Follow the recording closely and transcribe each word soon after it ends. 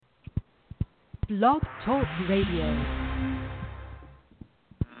Blog Talk Radio.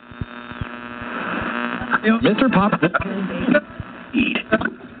 Mr. Pop. The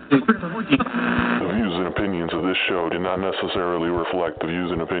views and opinions of this show do not necessarily reflect the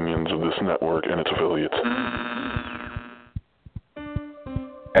views and opinions of this network and its affiliates.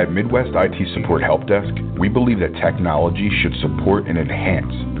 At Midwest IT Support Help Desk, we believe that technology should support and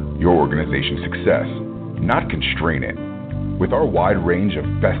enhance your organization's success, not constrain it. With our wide range of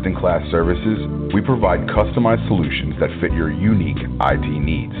best-in-class services, we provide customized solutions that fit your unique IT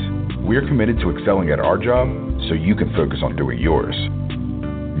needs. We are committed to excelling at our job so you can focus on doing yours.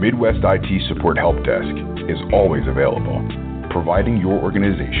 Midwest IT Support Help Desk is always available, providing your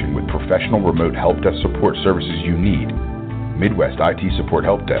organization with professional remote help desk support services you need. Midwest IT Support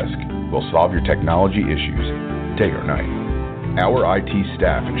Help Desk will solve your technology issues day or night. Our IT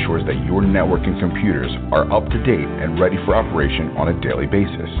staff ensures that your network and computers are up to date and ready for operation on a daily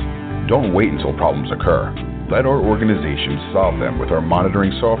basis. Don't wait until problems occur. Let our organization solve them with our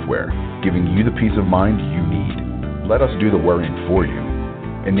monitoring software, giving you the peace of mind you need. Let us do the worrying for you.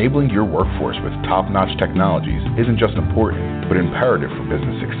 Enabling your workforce with top-notch technologies isn't just important, but imperative for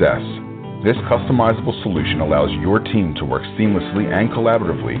business success. This customizable solution allows your team to work seamlessly and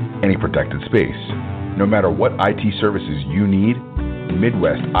collaboratively in a protected space. No matter what IT services you need,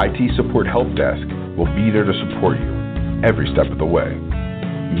 Midwest IT Support Help Desk will be there to support you every step of the way.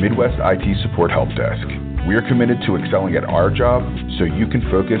 Midwest IT Support Help Desk. We are committed to excelling at our job so you can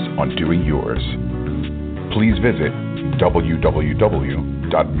focus on doing yours. Please visit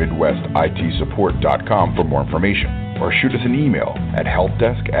www.midwestitsupport.com for more information, or shoot us an email at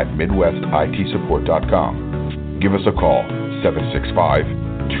helpdesk@midwestitsupport.com. Give us a call,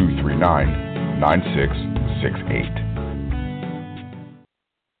 765-239-9668.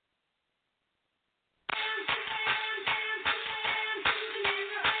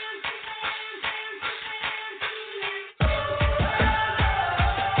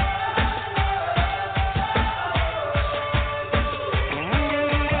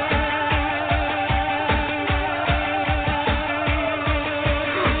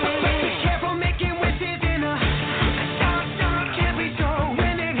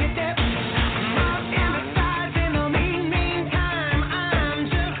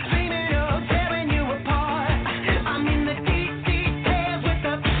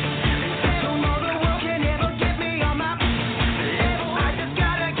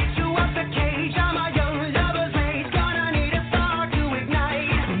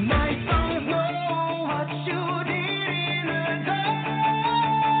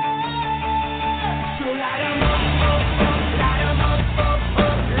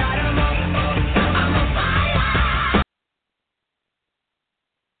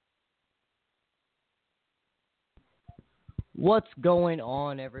 What's going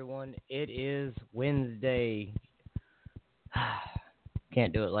on, everyone? It is Wednesday.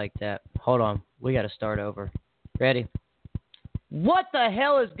 Can't do it like that. Hold on. We got to start over. Ready? What the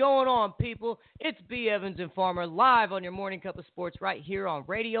hell is going on, people? It's B. Evans and Farmer live on your Morning Cup of Sports right here on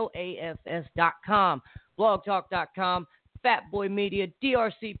RadioAFS.com, blogtalk.com, Fatboy Media,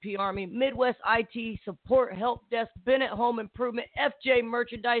 DRCP Army, Midwest IT Support Help Desk, Bennett Home Improvement, FJ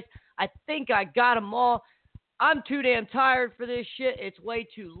Merchandise. I think I got them all. I'm too damn tired for this shit. It's way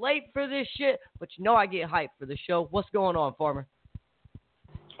too late for this shit, but you know I get hyped for the show. What's going on, Farmer?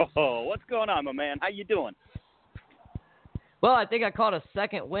 Oh, what's going on, my man? How you doing? Well, I think I caught a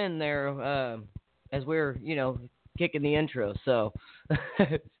second win there as we were, kicking the intro. So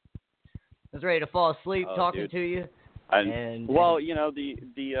I was ready to fall asleep talking to you. Well,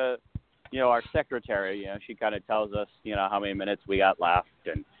 our secretary, she kind of tells us, how many minutes we got left,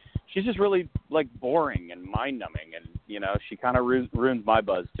 and she's just really, boring and mind-numbing, and, she kind of ruins my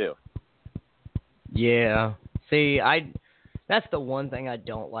buzz, too. Yeah. See, that's the one thing I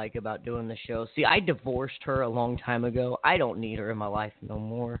don't like about doing the show. See, I divorced her a long time ago. I don't need her in my life no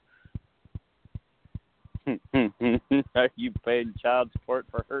more. Are you paying child support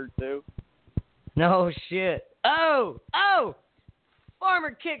for her, too? No shit. Oh!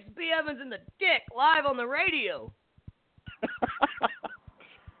 Farmer kicks B. Evans in the dick live on the radio.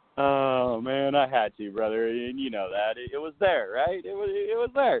 Oh, man, I had to, brother, and you know that. It was there, right? It was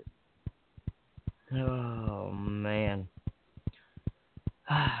there. Oh, man.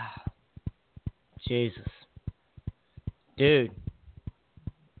 Jesus. Dude.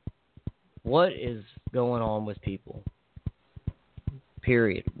 What is going on with people?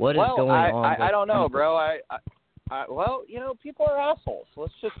 Period. What is going on? I don't know, bro. Well, people are assholes.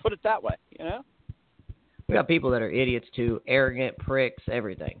 Let's just put it that way, We got people that are idiots too, arrogant pricks,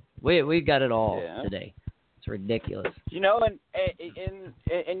 everything. We got it all today. It's ridiculous. You know,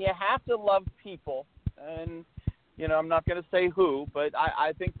 and you have to love people, and you know, I'm not going to say who, but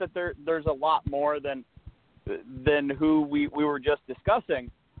I think that there's a lot more than who we were just discussing,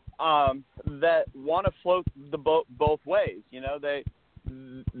 that want to float the boat both ways. You know,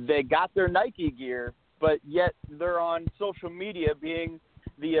 they got their Nike gear, but yet they're on social media being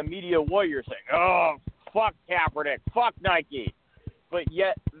the media warrior, saying, "Oh, fuck Kaepernick, fuck Nike," but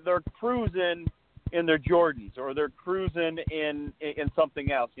yet they're cruising in their Jordans, or they're cruising in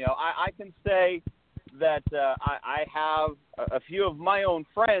something else. You know, I can say that I have a few of my own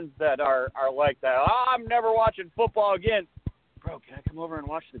friends that are like that. "Oh, I'm never watching football again." Bro, can I come over and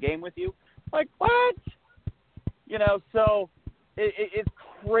watch the game with you? Like, what? You know, so it's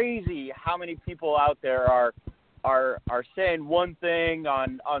crazy how many people out there are saying one thing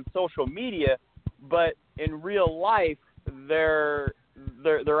on social media, but in real life they're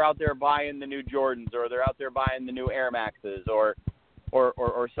out there buying the new Jordans, or they're out there buying the new Air Maxes, or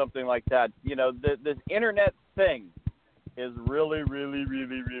something like that. You know, this internet thing is really, really,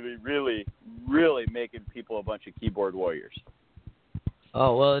 really, really, really, really making people a bunch of keyboard warriors.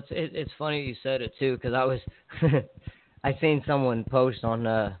 Oh, well, it's funny you said it too, because I was I seen someone post on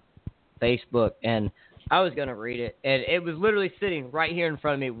Facebook, and I was gonna read it, and it was literally sitting right here in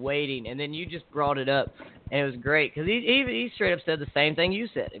front of me waiting, and then you just brought it up, and it was great because he straight up said the same thing you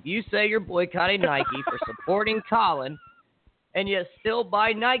said. If you say you're boycotting Nike for supporting Colin, and you still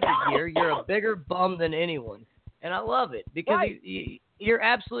buy Nike gear, you're a bigger bum than anyone. And I love it because Right. you're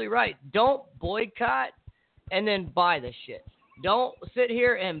absolutely right. Don't boycott and then buy the shit. Don't sit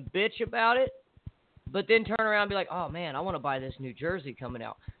here and bitch about it, but then turn around and be like, "Oh, man, I want to buy this new jersey coming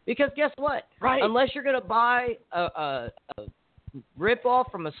out." Because guess what? Right. Unless you're going to buy a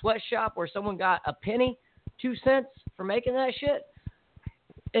rip-off from a sweatshop where someone got a penny, 2 cents for making that shit,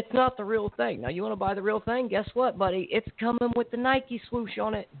 it's not the real thing. Now, you want to buy the real thing? Guess what, buddy? It's coming with the Nike swoosh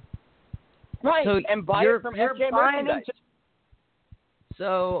on it. Right, So and buy it from SJ merchandise.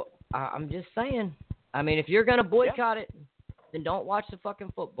 So, I'm just saying. I mean, if you're going to boycott it, then don't watch the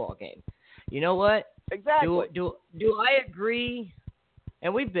fucking football game. You know what? Exactly. Do I agree?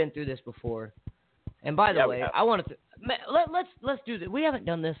 And we've been through this before. And by the way, I want to let's do this. We haven't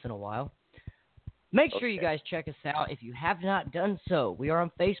done this in a while. Make sure you guys check us out if you have not done so. We are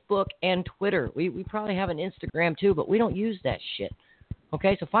on Facebook and Twitter. We probably have an Instagram too, but we don't use that shit.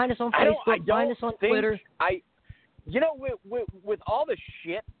 Okay, so find us on Facebook, find us on Twitter. You know, with all the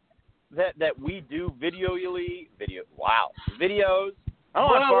shit that we do videos.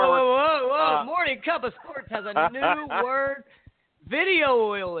 Whoa. Morning Cup of Sports has a new word,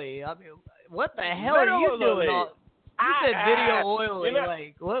 video-oily. I mean, what the hell are you doing? You said video-oily.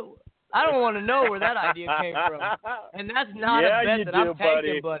 Like, what? I don't want to know where that idea came from. And that's not a bet that I'm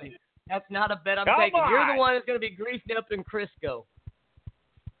taking, buddy. That's not a bet I'm taking. You're the one that's going to be greased up in Crisco.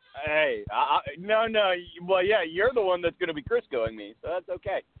 Hey, no. Well, yeah, you're the one that's going to be Criscoing me, so that's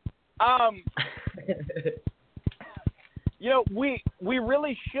okay. You know, we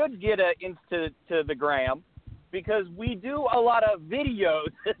really should get into the gram, because we do a lot of videos,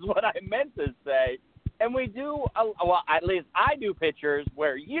 is what I meant to say. And we do, well, at least I do pictures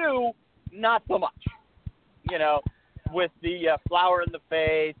where you, not so much. You know, with the flower in the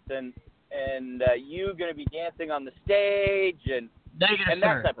face and you going to be dancing on the stage and negative, and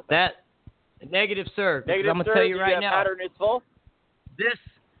sir. That type of thing. Negative, sir. Negative, I'm going to tell you right now. Pattern is full.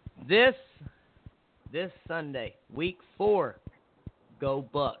 This Sunday, week 4, go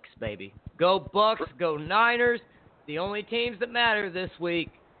Bucks, baby. Go Bucks, go Niners. The only teams that matter this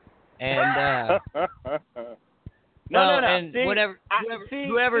week. And no. And see,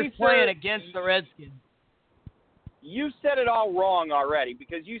 whoever's playing against the Redskins. You said it all wrong already,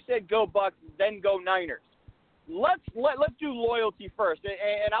 because you said go Bucks, then go Niners. Let's do loyalty first,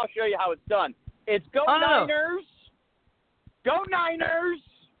 and I'll show you how it's done. It's go Niners, go Niners,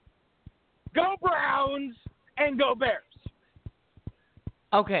 go Browns, and go Bears.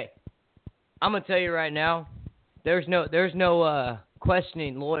 Okay, I'm gonna tell you right now, there's no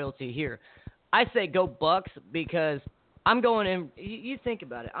questioning loyalty here. I say go Bucks because I'm going in. You think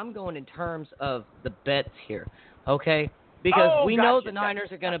about it. I'm going in terms of the bets here. Okay, because we know the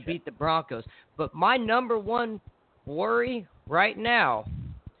Niners are going to beat the Broncos. But my number one worry right now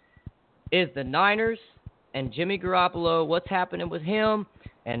is the Niners and Jimmy Garoppolo, what's happening with him,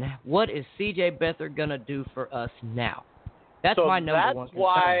 and what is C.J. Beathard going to do for us now? That's my number one concern.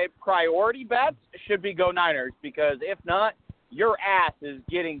 That's why priority bets should be go Niners, because if not, your ass is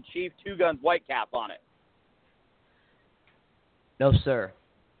getting Chief Two Guns White Cap on it. No, sir.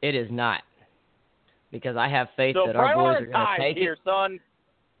 It is not. Because I have faith that our boys are going to take here, it. Son.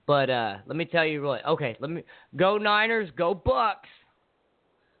 But let me tell you really. Okay, go Niners, go Bucks.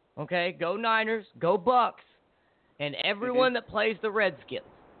 Okay, go Niners, go Bucks, and everyone that plays the Redskins.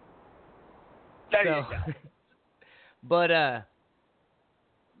 There you go. But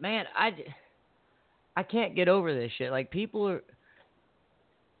man, I can't get over this shit. Like, people are,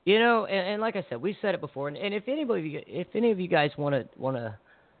 and like I said, we said it before. And if any of you guys want to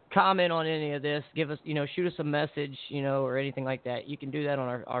comment on any of this, give us, shoot us a message, or anything like that, you can do that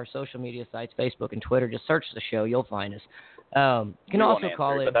on our social media sites, Facebook and Twitter. Just search the show, you'll find us. You can also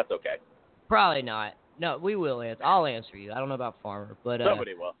call in. But that's okay. Probably not. No, we will answer. I'll answer you. I don't know about Farmer, but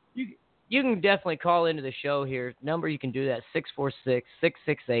somebody will. You can definitely call into the show here. Number you can do that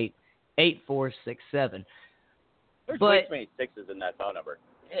 646-668-8467. There's way too many sixes in that phone number.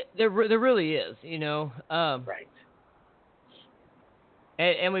 There really is, Right.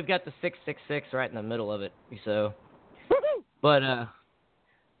 And we've got the 666 right in the middle of it. So, Woo-hoo! But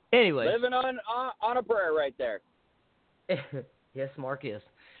anyway, living on a prayer right there. Yes, Mark is.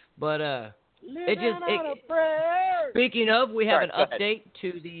 But living on a prayer. Speaking of, we have an go update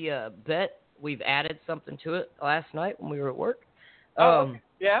to the bet. We've added something to it last night when we were at work. Yeah.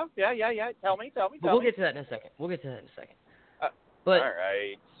 Tell me. We'll get to that in a second. But all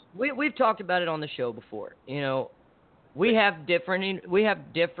right. We've talked about it on the show before. We have different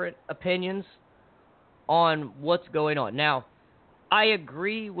opinions on what's going on. Now, I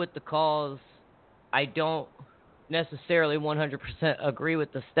agree with the cause. I don't necessarily 100% agree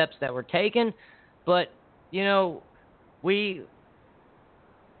with the steps that were taken, but we've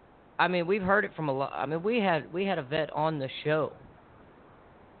heard it from a lot. I mean, we had a vet on the show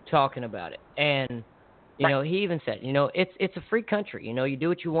talking about it, and he even said, it's a free country. You do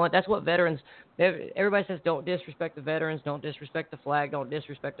what you want. That's what veterans. Everybody says, don't disrespect the veterans, don't disrespect the flag, don't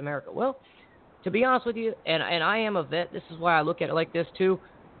disrespect America. Well, to be honest with you, and I am a vet. This is why I look at it like this too.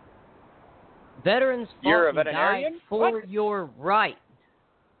 Veterans You're a fought and veterinarian? died for your right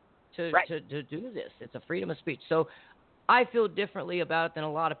to do this. It's a freedom of speech. So I feel differently about it than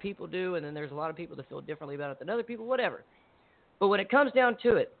a lot of people do, and then there's a lot of people that feel differently about it than other people, whatever. But when it comes down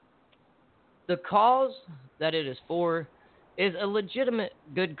to it, the cause that it is for is a legitimate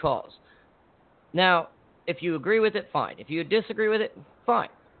good cause. Now, if you agree with it, fine. If you disagree with it, fine.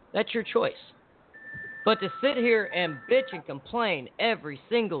 That's your choice. But to sit here and bitch and complain every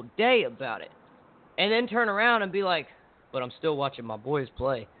single day about it, and then turn around and be like, but I'm still watching my boys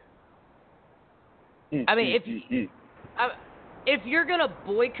play. I mean, if you're going to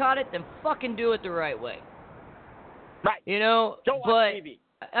boycott it, then fucking do it the right way. Right. Don't watch TV.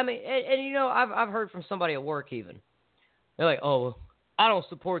 I mean, and I've heard from somebody at work even. They're like, oh, I don't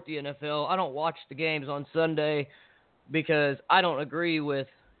support the NFL. I don't watch the games on Sunday because I don't agree with,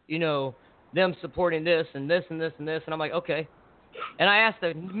 them supporting this and this and this and this. And I'm like, okay. And I asked the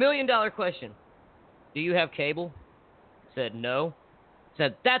 $1 million question. Do you have cable? Said no.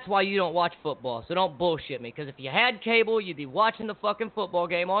 Said, that's why you don't watch football. So don't bullshit me. Because if you had cable, you'd be watching the fucking football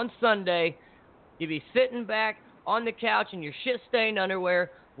game on Sunday. You'd be sitting back on the couch in your shit-stained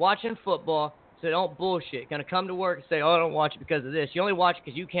underwear watching football. So don't bullshit. Gonna come to work and say, oh, I don't watch it because of this. You only watch it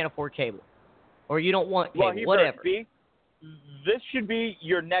because you can't afford cable. Or you don't want cable, whatever. This should be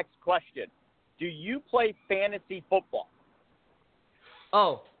your next question. Do you play fantasy football?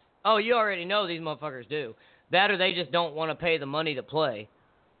 Oh, you already know these motherfuckers do. That or they just don't want to pay the money to play.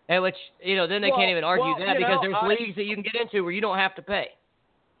 And which, then they can't even argue that because there's leagues that you can get into where you don't have to pay.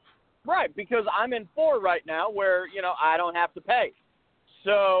 Right, because I'm in 4 right now where, I don't have to pay.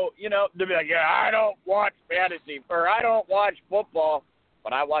 So, they'll be like, yeah, I don't watch fantasy or I don't watch football,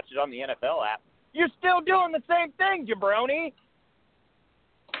 but I watch it on the NFL app. You're still doing the same thing, jabroni.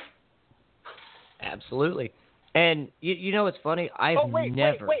 Absolutely. And you know what's funny? I've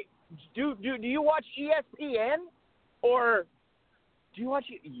never. Wait. Do you watch ESPN or do you watch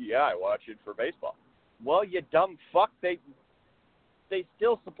it? Yeah, I watch it for baseball. Well, you dumb fuck. They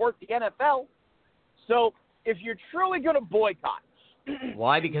still support the NFL. So if you're truly going to boycott,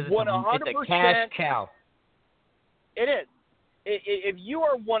 why? Because it's a cash cow. It is. If you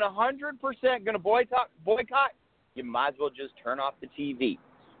are 100% going to boycott, you might as well just turn off the TV.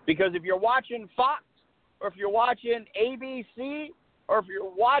 Because if you're watching Fox, or if you're watching ABC, or if you're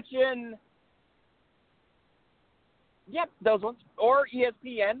watching, those ones, or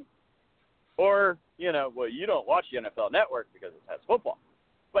ESPN, or, you don't watch the NFL Network because it has football.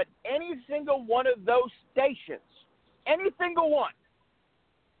 But any single one of those stations, any single one,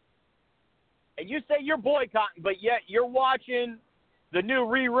 and you say you're boycotting, but yet you're watching the new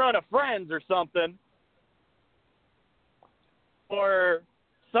rerun of Friends or something, or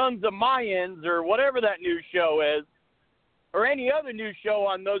Sons of Mayans or whatever that new show is, or any other news show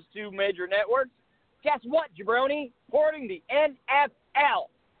on those two major networks, guess what, jabroni? Supporting the NFL.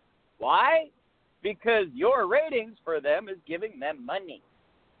 Why? Because your ratings for them is giving them money.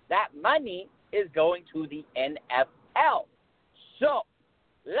 That money is going to the NFL. So,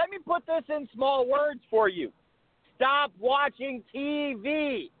 let me put this in small words for you. Stop watching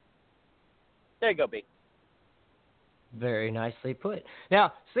TV. There you go, B. Very nicely put.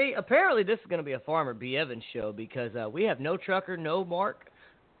 Now, see, apparently this is going to be a Farmer B. Evans show because we have no Trucker, no Mark.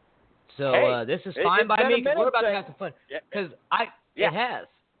 So Hey, this is fine by me because we're about to have some fun. Yeah. Because it has.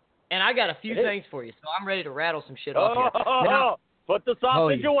 And I got a few things for you, so I'm ready to rattle some shit off here. Now, put the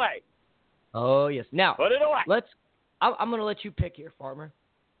sausage away. Oh, yes. Now, put it away. I'm going to let you pick here, Farmer.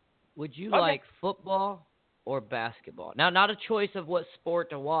 Would you like football or basketball? Now, not a choice of what sport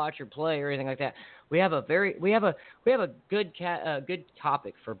to watch or play or anything like that. We have a good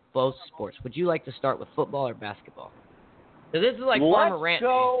topic for both sports. Would you like to start with football or basketball? So this is like Farmer Rant.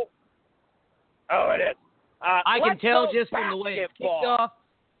 Oh, it is. I can tell just from the way it's kicked basketball. off.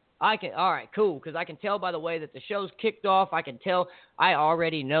 All right, cool, because I can tell by the way that the show's kicked off. I can tell. I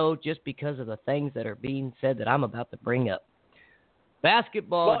already know just because of the things that are being said that I'm about to bring up.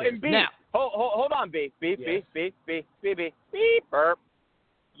 Basketball. Well, and B, now, hold on, B, burp.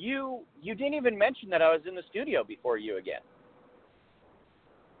 You didn't even mention that I was in the studio before you again.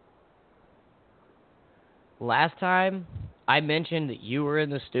 Last time I mentioned that you were in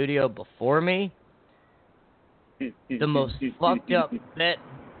the studio before me. The most fucked up bet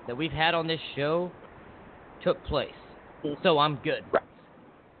that we've had on this show took place. So I'm good. Right.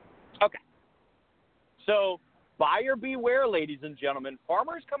 Okay. So, buyer beware, ladies and gentlemen.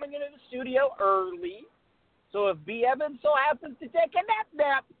 Farmer's coming into the studio early. So if B. Evans so happens to take a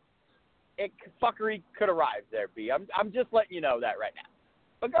nap, fuckery could arrive there, B. I'm just letting you know that right now.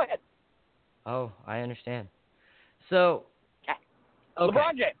 But go ahead. Oh, I understand. So, okay.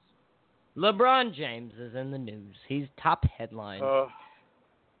 LeBron James. LeBron James is in the news. He's top headline.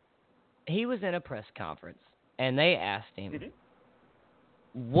 He was in a press conference, and they asked him,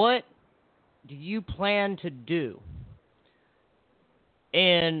 what do you plan to do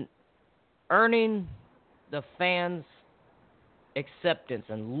in earning the fans' acceptance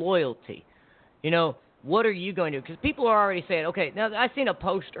and loyalty? You know, what are you going to do? Because people are already saying, okay, now I seen a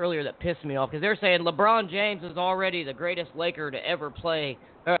post earlier that pissed me off because they're saying LeBron James is already the greatest Laker to ever play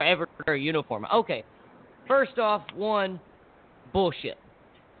or ever wear a uniform. Okay, first off, one, bullshit.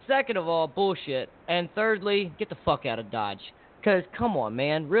 Second of all, bullshit. And thirdly, get the fuck out of Dodge. Because, come on,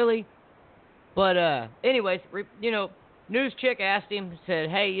 man, really? But, anyways, news chick asked him, said,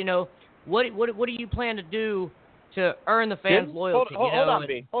 hey, what do you plan to do to earn the fans' loyalty? Hold on,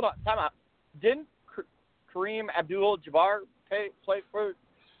 B. Hold on. Time out. Didn't Kareem Abdul-Jabbar play for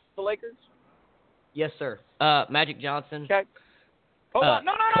the Lakers? Yes, sir. Magic Johnson. Okay. Hold on.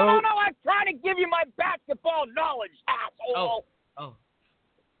 No. I'm trying to give you my basketball knowledge, asshole. Oh.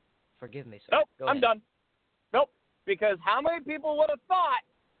 Forgive me, sir. Nope, I'm done. Nope. Because how many people would have thought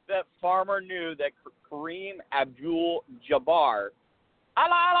that Farmer knew that Kareem Abdul-Jabbar,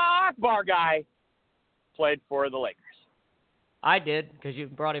 Allah Akbar guy, played for the Lakers? I did, because you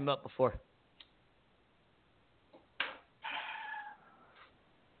brought him up before.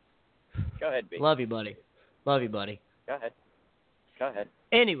 Go ahead, B. Love you, buddy. Go ahead.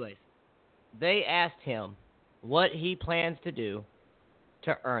 Anyways, they asked him what he plans to do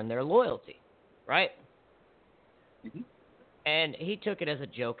to earn their loyalty, right? Mm-hmm. And he took it as a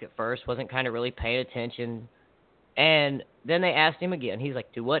joke at first, wasn't kind of really paying attention. And then they asked him again. He's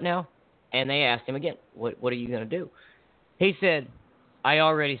like, do what now? And they asked him again, what are you going to do? He said, I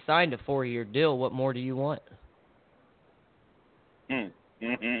already signed a 4-year deal. What more do you want?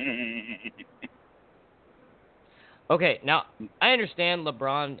 Okay, now, I understand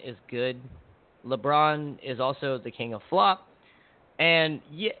LeBron is good. LeBron is also the king of flop. And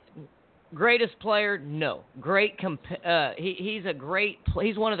greatest player, no. He's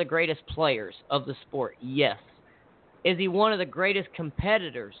one of the greatest players of the sport, yes. Is he one of the greatest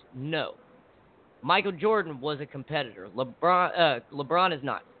competitors? No. Michael Jordan was a competitor. LeBron is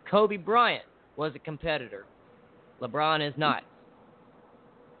not. Kobe Bryant was a competitor. LeBron is not.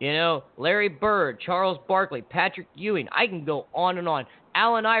 Larry Bird, Charles Barkley, Patrick Ewing. I can go on and on.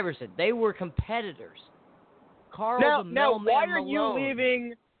 Allen Iverson. They were competitors. Now, why are you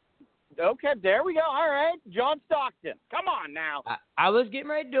leaving? Okay, there we go. All right, John Stockton. Come on now. I was getting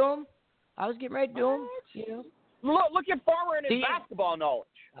ready to do him. Look at Farmer and his basketball knowledge.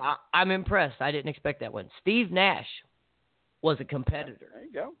 I'm impressed. I didn't expect that one. Steve Nash was a competitor. There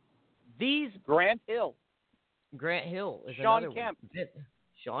you go. Grant Hill is Sean another Kemp. one.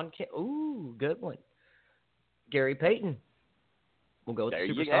 Sean Kemp. Ooh, good one. Gary Payton. We'll go with There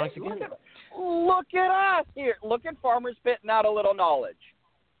the you Supersonics go. again. Look at us here. Look at Farmer spitting out a little knowledge.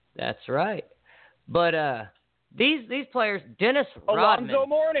 That's right. But these players, Dennis Rodman. Alonzo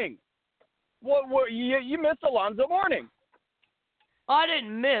Mourning. What you missed Alonzo Mourning. I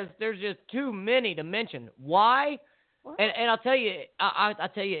didn't miss. There's just too many to mention. Why? And I'll tell you. I'll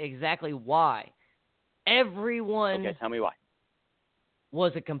tell you exactly why. Everyone. Okay, tell me why.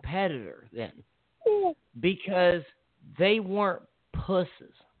 Was a competitor then, Ooh. because they weren't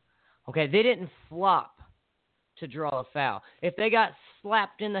pusses. Okay, they didn't flop to draw a foul. If they got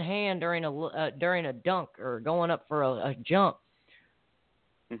slapped in the hand during a dunk or going up for a jump,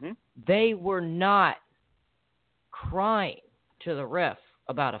 they were not crying to the ref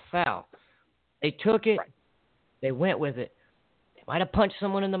about a foul. They took it. Right. They went with it. They might have punched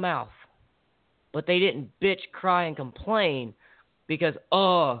someone in the mouth, but they didn't bitch, cry, and complain because,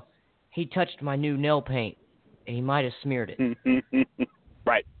 he touched my new nail paint and he might have smeared it.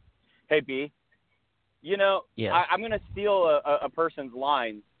 Right. Hey, B, yes. I'm going to steal a person's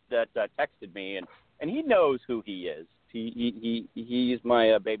line that texted me, and he knows who he is. He's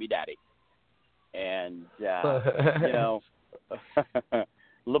my baby daddy. And,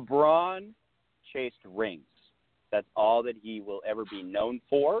 LeBron chased rings. That's all that he will ever be known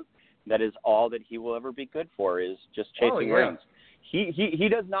for. That is all that he will ever be good for, is just chasing rings. He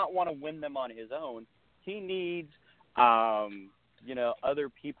does not want to win them on his own. He needs, other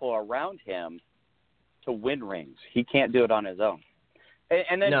people around him to win rings. He can't do it on his own.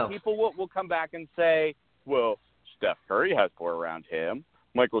 And then people will come back and say, well, Steph Curry has people around him.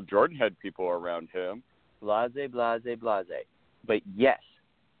 Michael Jordan had people around him. Blase, blase, blase. But yes,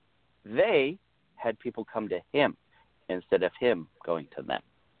 they had people come to him instead of him going to them.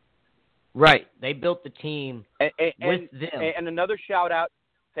 Right. They built the team with them. And another shout out,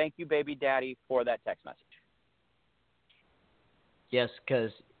 thank you, baby daddy, for that text message. Yes,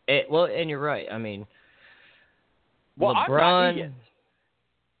 because and you're right. I mean, LeBron.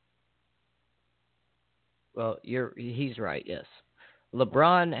 He's right. Yes,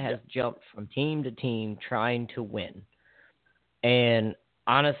 LeBron has jumped from team to team trying to win, and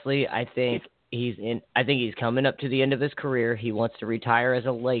honestly, I think he's coming up to the end of his career. He wants to retire as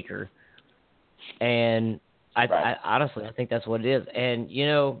a Laker, and I honestly think that's what it is. And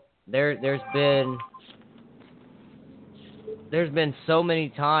there's been so many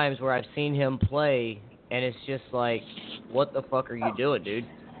times where I've seen him play, and it's just like, what the fuck are you doing, dude?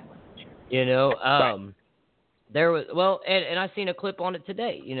 There was and I seen a clip on it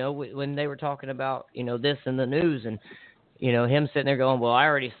today. When they were talking about this in the news, and him sitting there going, well, I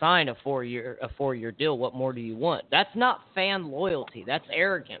already signed a 4-year deal. What more do you want? That's not fan loyalty. That's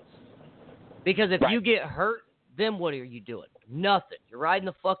arrogance. Because if you get hurt, then what are you doing? Nothing. You're riding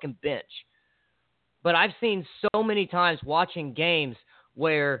the fucking bench. But I've seen so many times watching games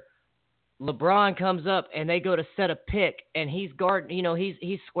where LeBron comes up and they go to set a pick and he's guarding,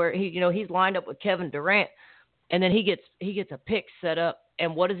 he's square, he's lined up with Kevin Durant, and then he gets a pick set up,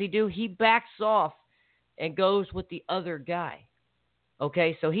 and what does he do? He backs off and goes with the other guy.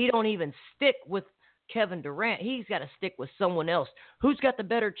 Okay, so he don't even stick with Kevin Durant. He's got to stick with someone else. Who's got the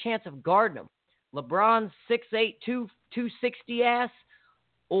better chance of guarding him? LeBron's 6'8", 260 ass,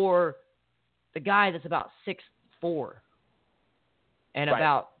 or the guy that's about 6'4" and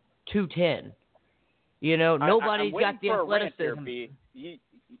about 210? Nobody's got the athleticism. You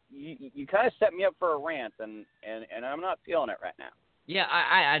kind of set me up for a rant, and I'm not feeling it right now. Yeah,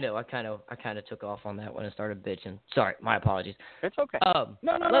 I know. I kind of took off on that one and started bitching. Sorry, my apologies. It's okay. Let's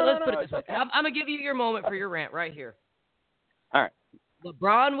put it this way. Okay. I'm gonna give you your moment for your rant right here. All right.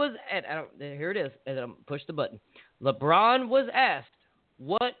 LeBron was here it is, and I'm push the button. LeBron was asked,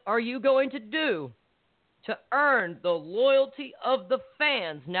 "What are you going to do to earn the loyalty of the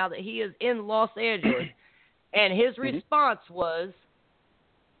fans now that he is in Los Angeles?" And his response was,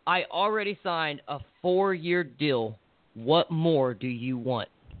 "I already signed a 4-year deal. What more do you want?"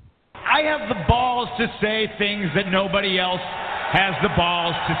 I have the balls to say things that nobody else has the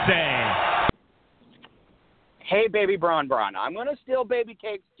balls to say. Hey, baby Bron. I'm going to steal baby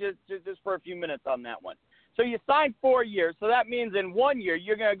cakes just for a few minutes on that one. So you signed 4 years, so that means in 1 year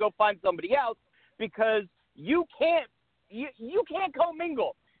you're going to go find somebody else because you can't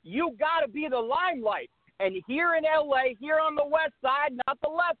commingle. You got to be the limelight. And here in L.A., here on the west side, not the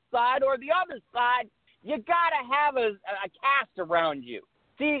left side or the other side, you got to have a cast around you.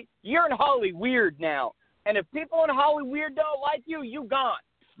 See, you're in Hollyweird now. And if people in Hollyweird don't like you, you gone.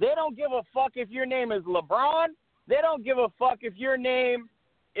 They don't give a fuck if your name is LeBron. They don't give a fuck if your name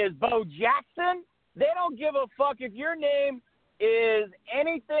is Bo Jackson. They don't give a fuck if your name is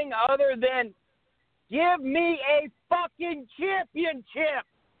anything other than Give me a fucking championship.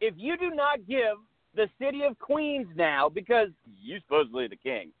 If you do not give the city of Queens now, because you supposedly the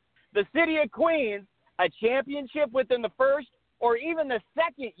king, the city of Queens a championship within the first or even the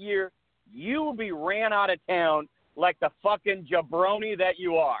second year, you will be ran out of town like the fucking jabroni that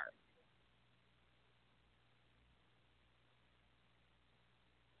you are.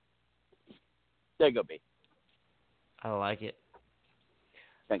 There you go, B. I like it.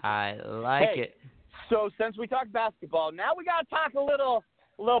 Thank you. I like it. So since we talked basketball, now we got to talk a little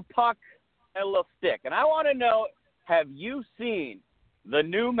puck and a little stick. And I want to know, have you seen the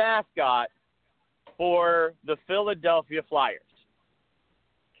new mascot for the Philadelphia Flyers?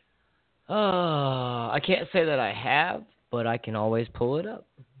 I can't say that I have, but I can always pull it up.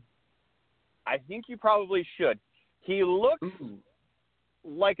 I think you probably should. He looks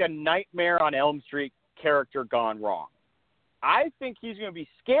like a Nightmare on Elm Street character gone wrong. I think he's going to be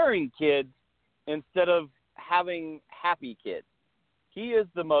scaring kids instead of having happy kids. He is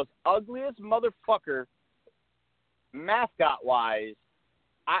the most ugliest motherfucker mascot-wise.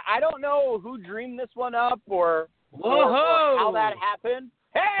 I don't know who dreamed this one up or how that happened.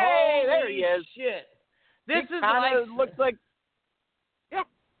 Hey, holy there he is. Shit. This he is kind like... of looks like... Yeah.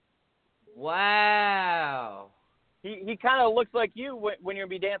 Wow. He kind of looks like you when you're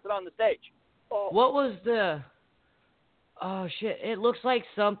going to be dancing on the stage. Oh. What was the... Oh, shit. It looks like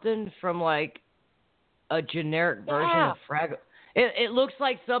something from, like, a generic version of Fraggle. It looks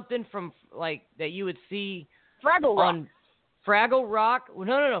like something from, like, that you would see... Fraggle Rock. On Fraggle Rock?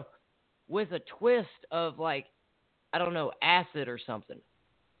 No. With a twist of, like, I don't know, acid or something.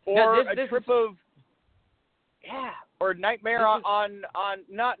 Or a trip of... Yeah. Or Nightmare the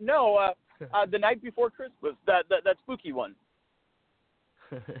Night Before Christmas. That spooky one.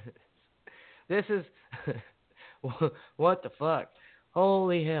 This is... What the fuck?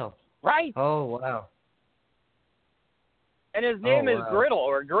 Holy hell. Right? Oh, wow. And his name is Griddle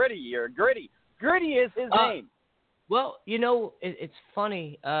or Gritty or Gritty. Gritty is his name. Well, you know, it's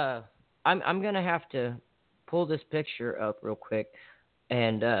funny. I'm going to have to pull this picture up real quick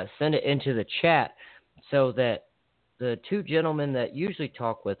and send it into the chat so that the two gentlemen that usually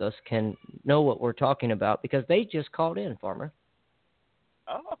talk with us can know what we're talking about because they just called in, Farmer.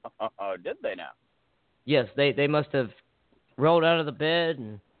 Oh, did they now? Yes, they must have rolled out of the bed.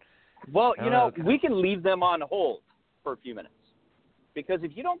 And well, you know, we can leave them on hold for a few minutes. Because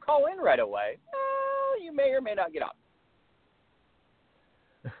if you don't call in right away, you may or may not get up.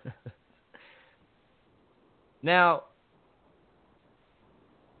 Now,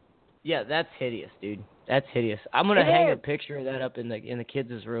 yeah, that's hideous, dude. That's hideous. I'm gonna hang a picture of that up in the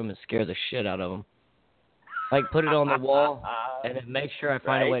kids' room and scare the shit out of them. Like, put it on the wall and then make sure I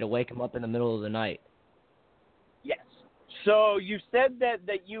find a way to wake them up in the middle of the night. Yes. So you said that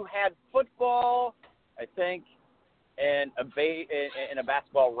you had football, I think, and a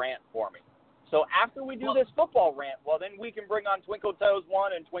basketball rant for me. So after we do this football rant, well, then we can bring on Twinkle Toes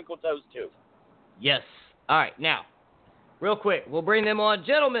 1 and Twinkle Toes 2. Yes. All right. Now, real quick, we'll bring them on.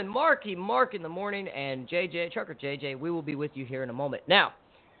 Gentlemen, Mark in the morning, and Trucker JJ, we will be with you here in a moment. Now,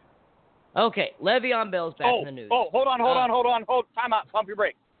 okay, Le'Veon Bell's back in the news. Hold on. Time out. Pump your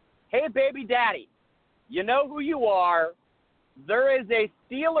brakes. Hey, baby daddy, you know who you are. There is a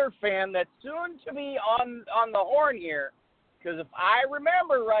Steeler fan that's soon to be on the horn here, because if I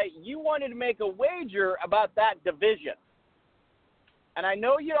remember right, you wanted to make a wager about that division. And I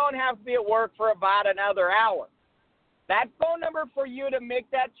know you don't have to be at work for about another hour. That phone number for you to make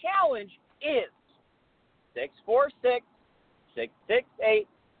that challenge is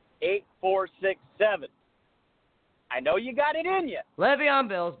 646-668-8467. I know you got it in you. Le'Veon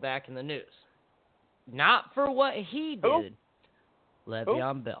Bell's back in the news. Not for what he did. Who?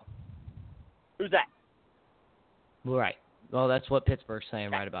 Le'Veon Bell. Who's that? Right. Well, that's what Pittsburgh's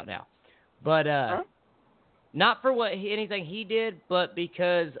saying right about now. But not for anything he did, but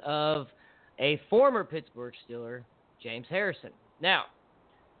because of a former Pittsburgh Steeler, James Harrison. Now,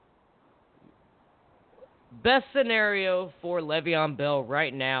 best scenario for Le'Veon Bell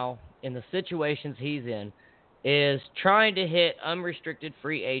right now in the situations he's in is trying to hit unrestricted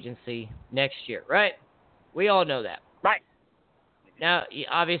free agency next year, right? We all know that. Right. Now,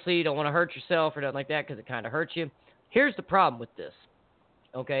 obviously, you don't want to hurt yourself or nothing like that because it kind of hurts you. Here's the problem with this,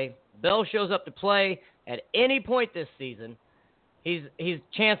 okay? Bell shows up to play at any point this season. He's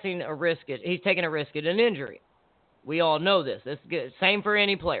chancing a risk. He's taking a risk at an injury. We all know this. It's good. Same for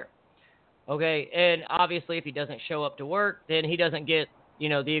any player, okay? And obviously, if he doesn't show up to work, then he doesn't get,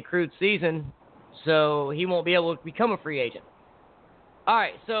 the accrued season, so he won't be able to become a free agent. All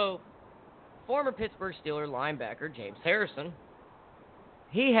right, so former Pittsburgh Steeler linebacker James Harrison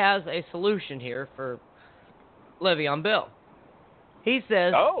he has a solution here for Le'Veon Bell. He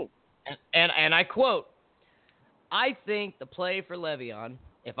says, and I quote, I think the play for Le'Veon,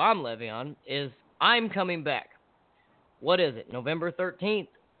 if I'm Le'Veon, is I'm coming back. What is it, November 13th?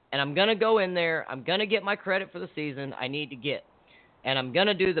 And I'm going to go in there. I'm going to get my credit for the season I need to get. And I'm going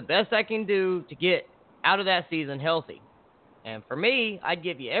to do the best I can do to get out of that season healthy. And for me, I'd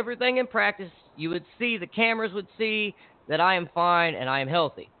give you everything in practice. You would see, the cameras would see that I am fine and I am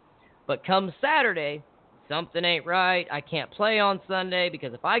healthy. But come Saturday, something ain't right. I can't play on Sunday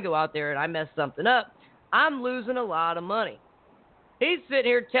because if I go out there and I mess something up, I'm losing a lot of money. He's sitting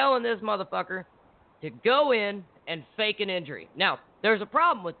here telling this motherfucker to go in and fake an injury. Now, there's a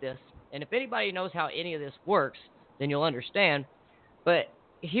problem with this, and if anybody knows how any of this works, then you'll understand. But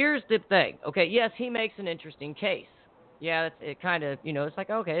here's the thing. Okay, yes, he makes an interesting case. Yeah, it kind of, it's like,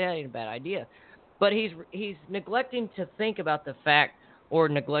 okay, that ain't a bad idea. But he's neglecting to think about the fact, or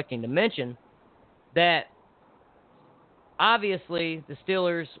neglecting to mention, that obviously the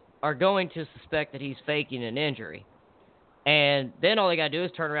Steelers are going to suspect that he's faking an injury. And then all they got to do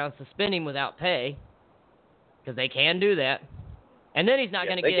is turn around and suspend him without pay, because they can do that. And then he's not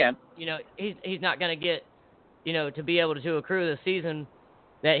going to get, he's not going to get, to be able to accrue the season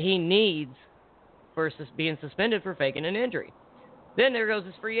that he needs for being suspended for faking an injury. Then there goes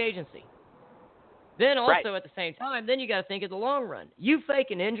his free agency. Then also at the same time, then you got to think of the long run. You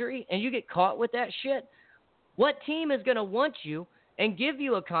fake an injury and you get caught with that shit, what team is going to want you and give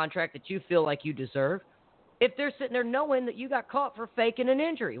you a contract that you feel like you deserve if they're sitting there knowing that you got caught for faking an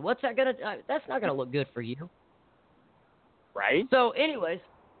injury? What's that going to that's not going to look good for you. Right. So anyways,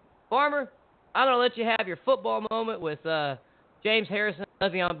 Farmer, I'm going to let you have your football moment with James Harrison,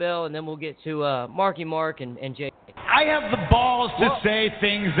 Le'Veon Bell, and then we'll get to Marky Mark and Jay. I have the balls to say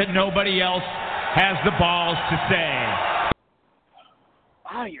things that nobody else has the balls to say.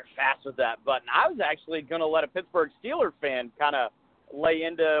 Oh, you're fast with that button. I was actually going to let a Pittsburgh Steelers fan kind of lay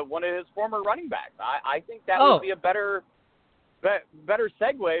into one of his former running backs. I think that would be a better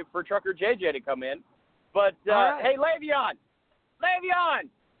segue for Trucker JJ to come in. But, hey, Le'Veon,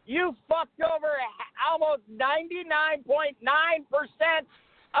 you fucked over almost 99.9%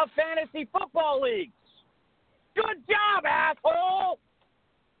 of fantasy football leagues. Good job, asshole.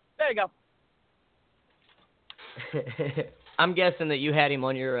 There you go. I'm guessing that you had him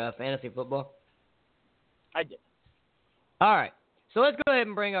on your fantasy football. I did. All right. So let's go ahead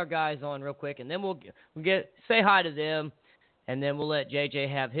and bring our guys on real quick, and then we'll say hi to them, and then we'll let JJ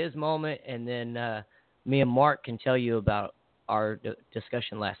have his moment, and then me and Mark can tell you about our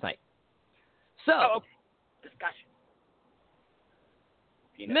discussion last night. So, discussion.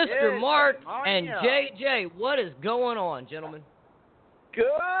 Mr. Mark and JJ, what is going on, gentlemen? Good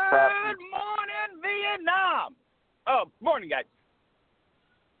morning, Vietnam. Oh, morning, guys.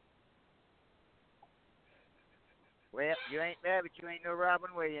 Well, you ain't bad, but you ain't no Robin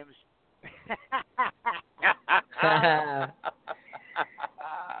Williams.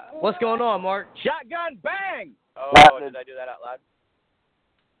 What's going on, Mark? Shotgun bang! Oh, did I do that out loud?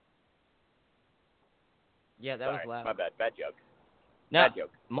 Yeah, that was loud. My bad. Bad joke. Now, bad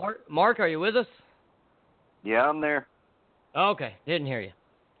joke. Mark, are you with us? Yeah, I'm there. Okay, didn't hear you.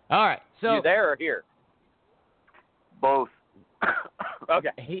 All right, so you there or here? Both.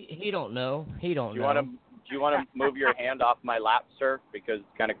 Okay. He don't know. He don't know. Do you want to move your hand off my lap, sir? Because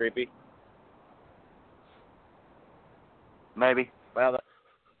it's kind of creepy. Maybe. Well,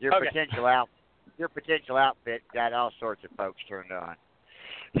 your potential outfit got all sorts of folks turned on.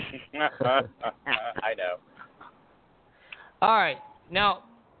 I know. All right, now,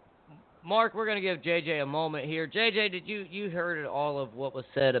 Mark, we're going to give JJ a moment here. JJ, did you heard all of what was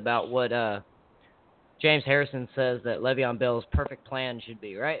said about what James Harrison says that Le'Veon Bell's perfect plan should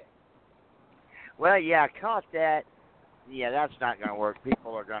be, right? Well, yeah, I caught that. Yeah, that's not going to work.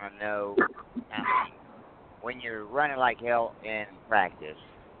 People are going to know. I mean, when you're running like hell in practice,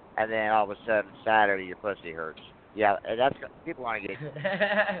 and then all of a sudden Saturday your pussy hurts. Yeah, that's people want to get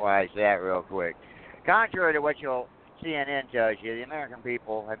wise that real quick. Contrary to what CNN tells you, the American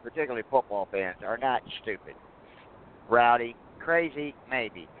people, and particularly football fans, are not stupid. Rowdy, crazy,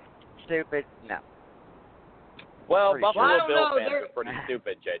 maybe. Stupid, no. Well, Pretty Buffalo sure. Bill fans are pretty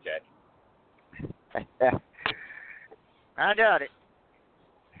stupid, JJ. I doubt it.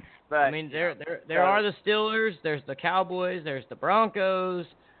 But I mean, there are the Steelers, there's the Cowboys, there's the Broncos.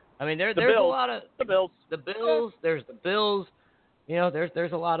 I mean, there's a lot of the Bills. The Bills, there's the Bills. You know,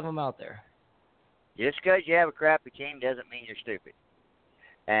 there's a lot of them out there. Just because you have a crappy team doesn't mean you're stupid.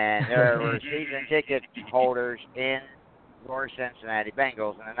 And there were season ticket holders in for Cincinnati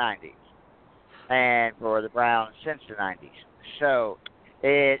Bengals in the 90s, and for the Browns since the 90s. So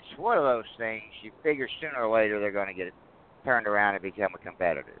It's one of those things you figure sooner or later they're going to get it turned around and become a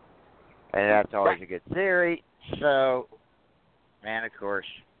competitor. And that's always a good theory. So, man, of course,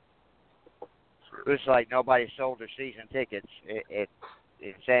 it was like nobody sold their season tickets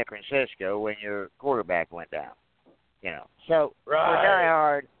in San Francisco when your quarterback went down. So we're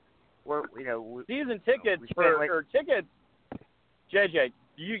diehard. Season tickets or tickets. JJ,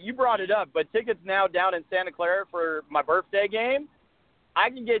 you brought it up, but tickets now down in Santa Clara for my birthday game. I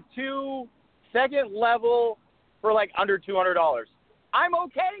can get 2 second level for like under $200. I'm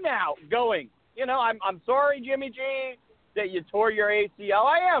okay now going. I'm sorry, Jimmy G, that you tore your ACL.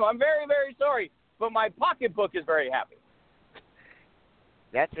 I am. I'm very, very sorry. But my pocketbook is very happy.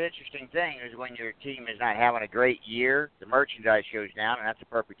 That's the interesting thing is when your team is not having a great year, the merchandise goes down, and that's the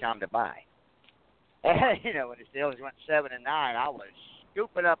perfect time to buy. When the Steelers went 7-9, I was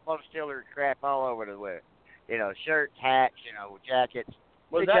scooping up on Steelers crap all over the way. Shirts, hats, jackets.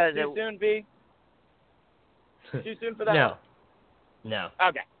 Was that too soon, B? Too soon for that? No.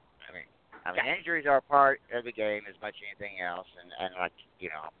 Okay. I mean, injuries are a part of the game as much as anything else, and like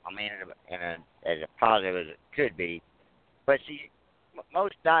as a positive as it could be. But see,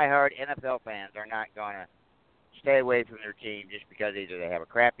 most diehard NFL fans are not going to stay away from their team just because either they have a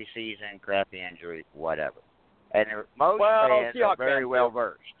crappy season, crappy injury, whatever. And most fans are very well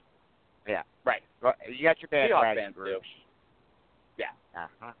versed. Yeah, right. You got your bandwagon groups. Yeah.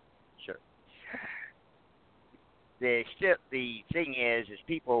 Sure. The thing is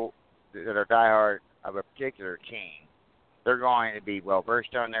people that are diehard of a particular team, they're going to be well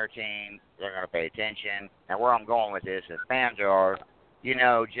versed on their team. They're going to pay attention. And where I'm going with this is fans are,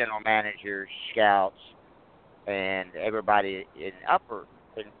 general managers, scouts, and everybody in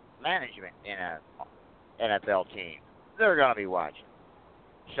management in a NFL team. They're going to be watching.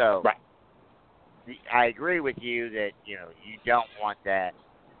 So, I agree with you that you don't want that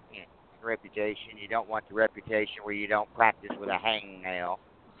reputation. You don't want the reputation where you don't practice with a hangnail,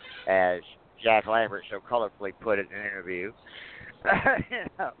 as Jack Lambert so colorfully put it in an interview.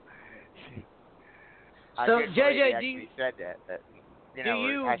 So, JJ, do you said that? Do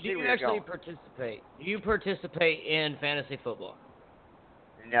you actually participate? Do you participate in fantasy football?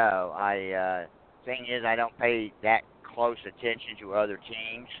 No, thing is, I don't pay that close attention to other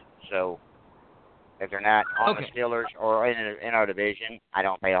teams. So, if they're not on the Steelers or in our division, I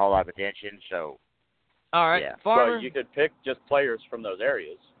don't pay a whole lot of attention. So, all right, yeah. Farmer. Well, you could pick just players from those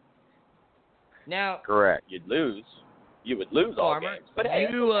areas. Now, correct. You would lose all Farmer, games. But hey,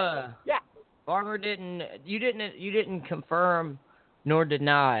 yeah. Farmer didn't confirm nor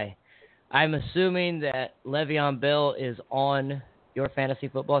deny. I'm assuming that Le'Veon Bell is on your fantasy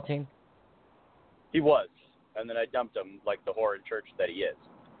football team? He was. And then I dumped him like the whore in church that he is.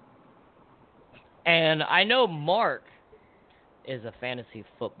 And I know Mark is a fantasy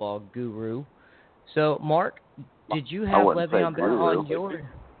football guru. So, Mark, did you have Le'Veon Bell on your?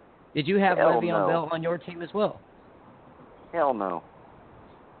 Did you have Le'Veon Bell on your team as well? Hell no.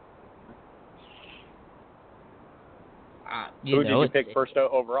 Who did you pick first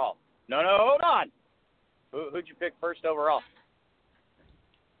overall? No, hold on. Who'd you pick first overall?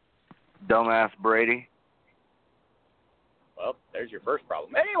 Dumbass Brady. Well, there's your first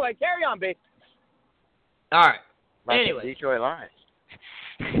problem. Anyway, carry on, B. All right. Like anyway. the Detroit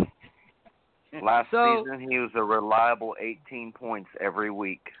Lions. Last season, he was a reliable 18 points every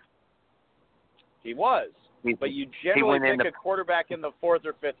week. He was. But you generally pick a quarterback in the 4th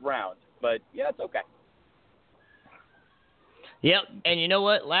or 5th round. But, yeah, it's okay. Yep, and you know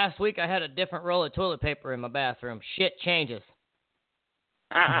what? Last week I had a different roll of toilet paper in my bathroom. Shit changes.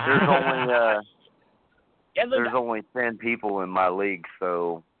 There's only 10 people in my league,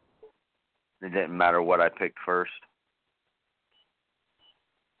 so it didn't matter what I picked first.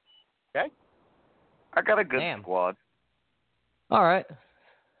 Okay. I got a good squad. All right.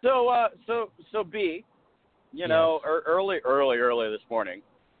 So B, early this morning,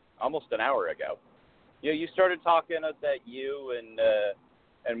 almost an hour ago, you started talking that you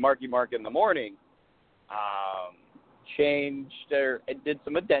and Marky Mark in the morning changed or did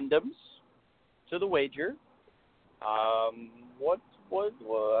some addendums to the wager. What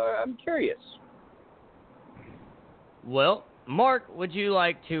I'm curious. Well, Mark, would you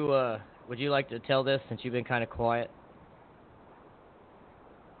like to tell this since you've been kind of quiet?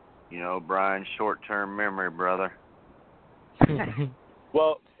 Brian, short-term memory, brother.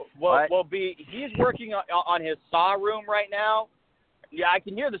 Well, B, he's working on his saw room right now. Yeah, I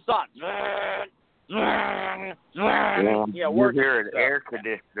can hear the saw. Yeah, you hear an air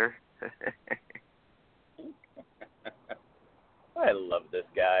conditioner. I love this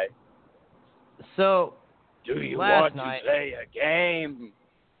guy. So, Do you Last want night- to play a game?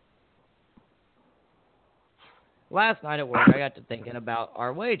 Last night at work, I got to thinking about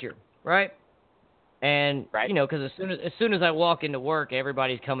our wager, right? And, Right. Because as soon as I walk into work,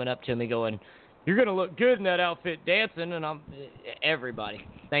 everybody's coming up to me going, "You're going to look good in that outfit dancing." And everybody.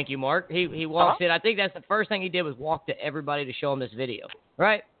 Thank you, Mark. He walks in. I think that's the first thing he did was walk to everybody to show him this video,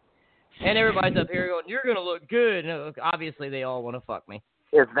 right? And everybody's up here going, "You're going to look good." And obviously, they all want to fuck me.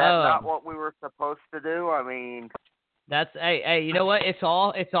 Is that not what we were supposed to do? I mean, hey, you know what? It's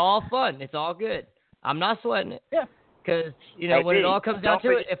all fun. It's all good. I'm not sweating it. Yeah. Because, Hey, when B, it all comes down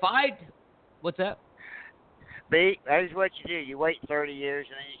to it, what's that? B, that is what you do. You wait 30 years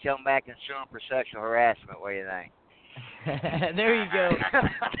and then you come back and sue them for sexual harassment. What do you think? There you go.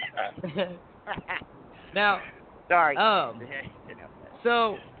 Now, sorry.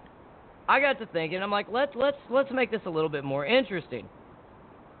 So I got to thinking. I'm like, let's make this a little bit more interesting.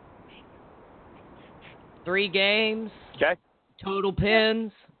 3 games. Okay. Total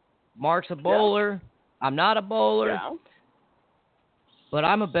pins. Mark's a bowler. Yeah. I'm not a bowler. Yeah. But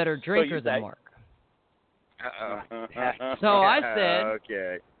I'm a better drinker than Mark. So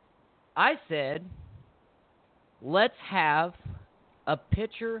I said, let's have a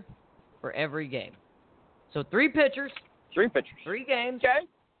pitcher for every game. So 3 pitchers. 3 pitchers. 3 games. Okay.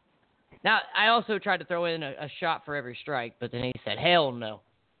 Now, I also tried to throw in a shot for every strike, but then he said, hell no.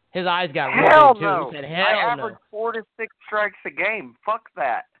 His eyes got really big, too. No. He said, I hell average no. 4 to 6 strikes a game. Fuck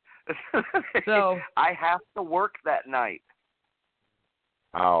that. So I have to work that night.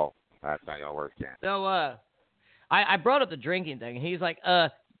 Oh, that's not gonna work then. So I brought up the drinking thing, and he's like,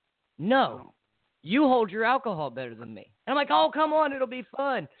 no, you hold your alcohol better than me. And I'm like, oh, come on, it'll be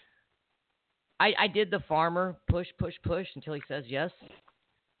fun. I did the farmer push until he says yes.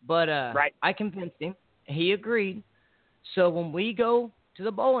 But right. I convinced him. He agreed. So when we go to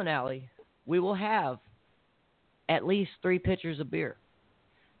the bowling alley, we will have at least 3 pitchers of beer.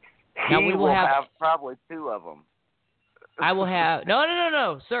 He will have probably 2 of them. I will have...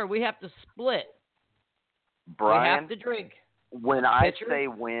 No, sir. We have to split. Brian, we have to drink. When I say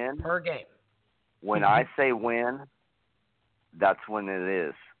win... Per game. When I say win, that's when it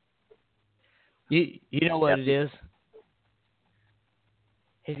is. You know what it is?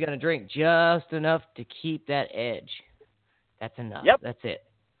 He's going to drink just enough to keep that edge. That's enough. Yep. That's it.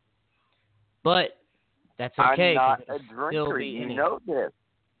 But that's okay. I'm not a drinker. You know this.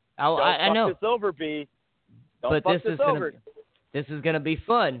 I know. Don't fuck this over, B. Don't but fuck this over. This is going to be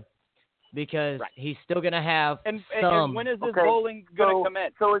fun because he's still going to have and when is this okay, bowling going to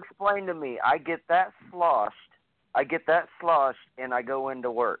commence? So explain to me. I get that sloshed, and I go into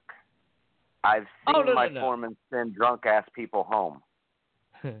work. I've seen my foreman send drunk-ass people home.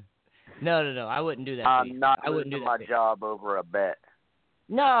 No. I wouldn't do that. I'm not losing my job over a bet.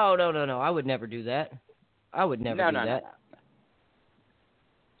 No. I would never do that. I would never do that.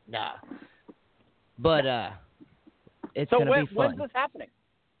 No. Nah. But it's going to be fun. When's this happening?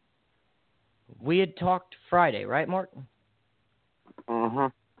 We had talked Friday, right, Mark? Mm-hmm.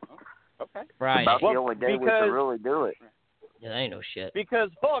 Okay. Friday. About the only day we can really do it. Yeah, that ain't no shit. Because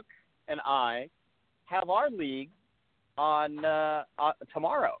Hook and I have our league on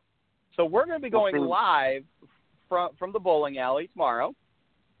tomorrow. So we're going to be going live from the bowling alley tomorrow.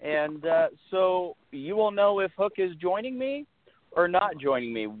 And so you will know if Hook is joining me or not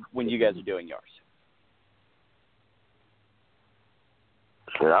joining me when you guys are doing yours.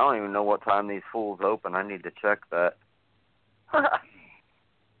 Shit, I don't even know what time these fools open. I need to check that.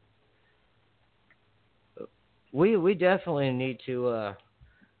 We definitely need to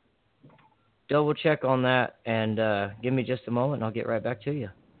double check on that and give me just a moment and I'll get right back to you.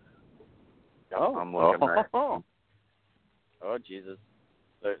 Oh, I'm looking right. Oh, Jesus.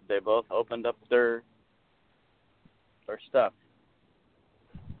 They both opened up their stuff.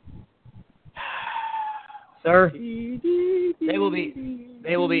 Sir, they will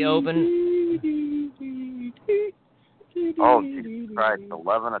be open. Oh, Jesus Christ,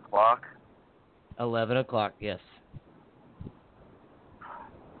 11 o'clock? 11 o'clock, yes.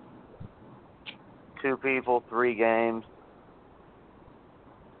 2 people, 3 games.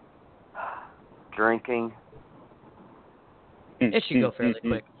 Drinking. It should go fairly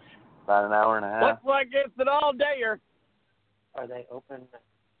quick. About an hour and a half. Looks like it's an all-dayer. Are they open?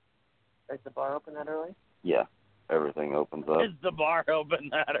 Is the bar open that early? Yeah, everything opens up. Is the bar open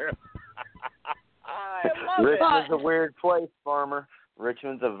that early? I love Richmond's a weird place, Farmer.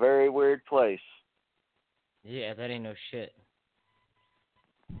 Richmond's a very weird place. Yeah, that ain't no shit.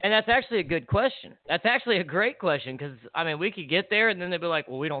 And that's actually a good question. That's actually a great question because, I mean, we could get there and then they'd be like,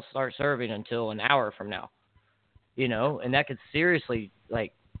 well, we don't start serving until an hour from now. You know, and that could seriously,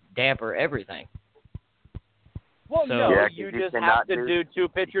 like, damper everything. Well, so, no, Yeah, you 'cause just cannot have to do 2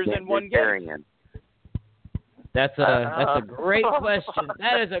 pitchers can't in do one game. carrying. That's a great question.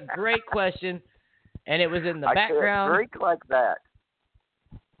 That is a great question, and it was in the I background. can't drink like that.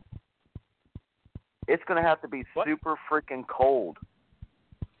 It's going to have to be super freaking cold.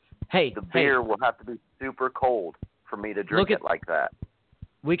 Hey, The beer will have to be super cold for me to drink it like that.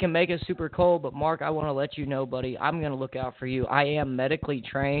 We can make it super cold, but Mark, I want to let you know, buddy, I'm going to look out for you. I am medically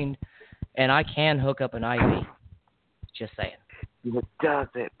trained, and I can hook up an IV. Just saying. It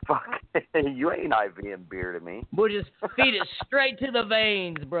doesn't. Fuck. You ain't IVing beer to me. We'll just feed it straight to the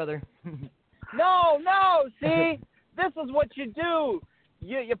veins, brother. No, see? This is what you do.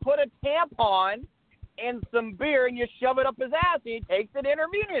 You put a tampon in some beer, and you shove it up his ass, and he takes it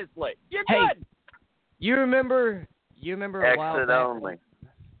intravenously. You're good. You remember a while Exit back only.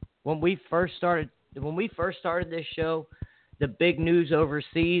 when we first started this show, the big news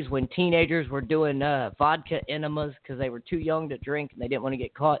overseas when teenagers were doing vodka enemas because they were too young to drink and they didn't want to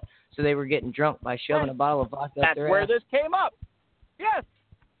get caught, so they were getting drunk by shoving a bottle of vodka up their ass. That's where this came up. Yes.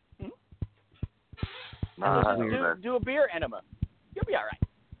 Do a beer enema. You'll be all right.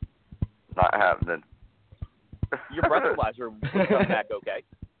 Not happening. Your breathalyzer will come back okay.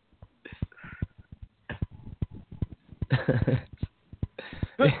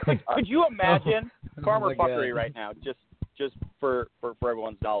 Could you imagine farmer fuckery right now? Just for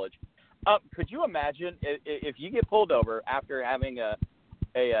everyone's knowledge. Could you imagine if you get pulled over after having a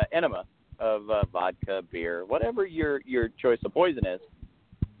enema of vodka, beer, whatever your choice of poison is,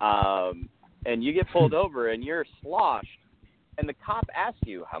 and you get pulled over and you're sloshed, and the cop asks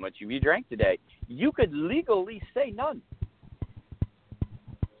you how much have you drank today? You could legally say none.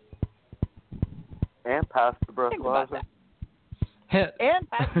 And pass the breathalyzer. And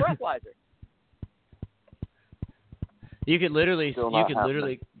pass the breathalyzer. You could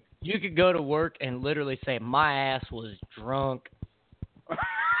go to work and literally say, my ass was drunk.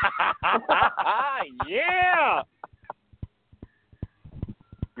 Yeah.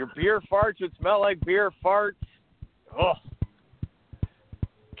 Your beer farts would smell like beer farts. Oh.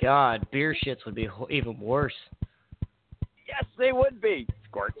 God, beer shits would be even worse. Yes, they would be.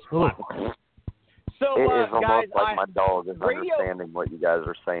 Squirt. Ooh. So, it is almost guys, like my dog is understanding what you guys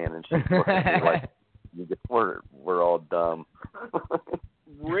are saying, and she's looking at me like we're all dumb.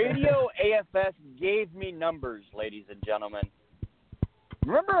 Radio AFS gave me numbers, ladies and gentlemen.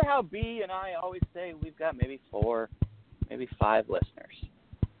 Remember how B and I always say we've got maybe 4, maybe 5 listeners?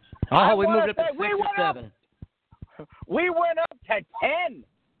 Oh, we moved up to 6 or 7. We went up to 10.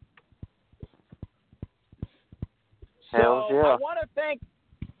 Hells So yeah. I want to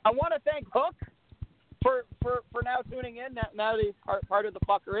thank Hook for now tuning in. Now that he's part of the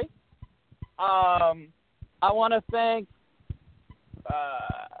fuckery. I want to thank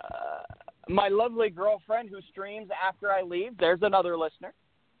my lovely girlfriend who streams after I leave. There's another listener.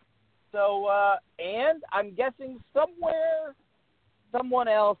 So and I'm guessing somewhere someone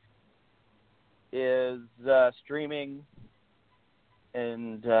else is streaming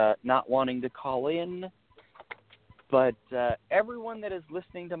and not wanting to call in. But everyone that is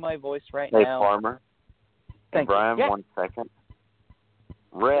listening to my voice right now. Hey, Farmer. Thank Brian, you. 1 second.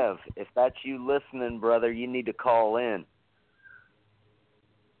 Rev, if that's you listening, brother, you need to call in.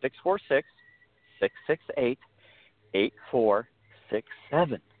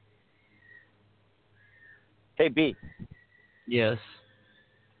 646-668-8467. Hey, B. Yes.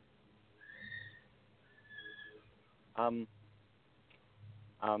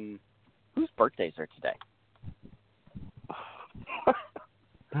 Whose birthdays are today?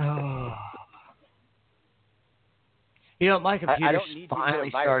 You know, my computer don't need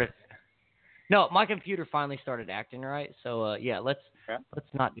finally to started. No, my computer finally started acting right. So let's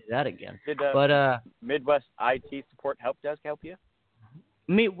not do that again. Did but Midwest IT Support Help Desk help you?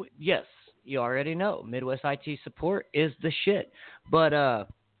 Yes, you already know Midwest IT Support is the shit. But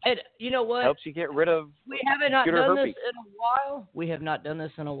you know what? Helps you get rid of. We haven't not computer done herpes. this in a while. We have not done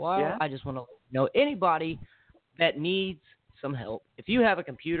this in a while. Yeah? I just want to know anybody that needs some help. If you have a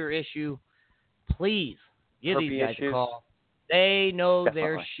computer issue, please give these guys a call. They know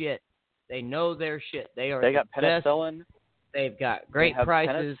their shit. They know their shit. They got penicillin. Best. They've got great they have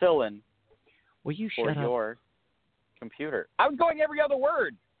prices. Penicillin. Will you for shut up? your computer? I was going every other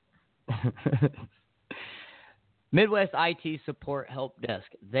word. Midwest IT Support Help Desk.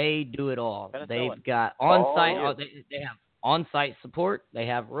 They do it all. Penicillin. They've got on-site. They have on-site support. They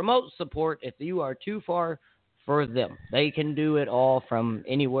have remote support. If you are too far for them, they can do it all from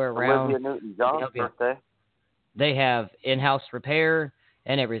anywhere around. Olivia Newton-John's birthday. They have in-house repair.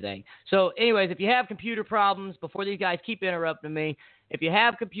 and everything. So, anyways, if you have computer problems, before these guys keep interrupting me, if you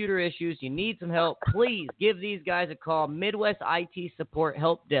have computer issues, you need some help, please give these guys a call, Midwest IT Support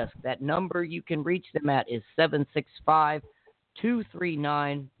Help Desk. That number you can reach them at is 765-239-9668.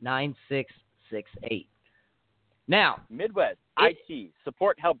 Now, Midwest IT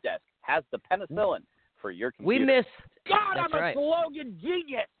Support Help Desk has the penicillin for your computer. We missed. God, that's I'm a right. slogan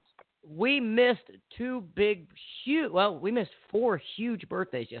genius. We missed we missed 4 huge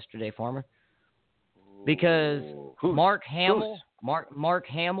birthdays yesterday, Farmer. Because Mark Hamill,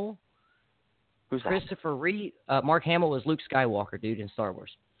 Who's Christopher Reeve, Mark Hamill was Luke Skywalker, dude, in Star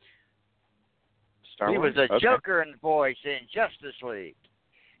Wars. He was a Joker in voice in Justice League.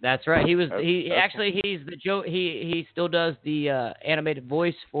 That's right. He's the Joe. He still does the animated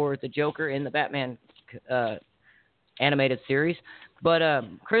voice for the Joker in the Batman animated series. But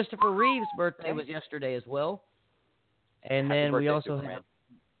Christopher Reeve's birthday was yesterday as well. And then we also have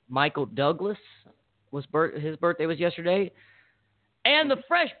Michael Douglas. His birthday was yesterday. And the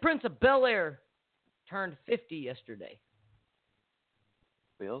Fresh Prince of Bel-Air turned 50 yesterday.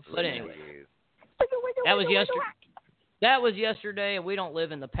 But anyway, that was yesterday. That was yesterday, and we don't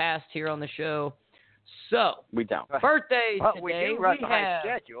live in the past here on the show. So, we don't. Birthdays well, today. We do run behind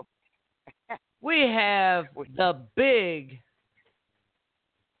schedule. We have the big,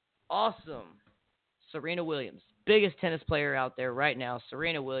 awesome Serena Williams, biggest tennis player out there right now.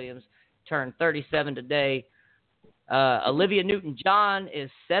 Serena Williams turned 37 today. Olivia Newton-John is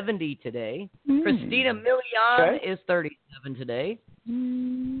 70 today. Christina Milian is 37 today.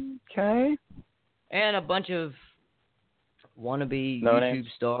 Okay. And a bunch of wannabe no YouTube names.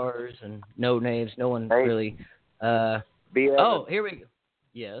 Stars and no names. No one really. Here we go.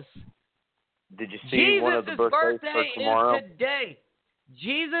 Yes. Did you see one of the birthdays for tomorrow? Is today.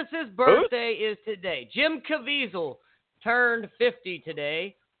 Jesus' birthday is today. Jim Caviezel turned 50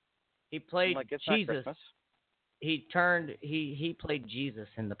 today. He played Jesus. He played Jesus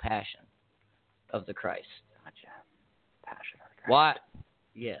in the Passion of the Christ. Gotcha. Passion of the Christ. What?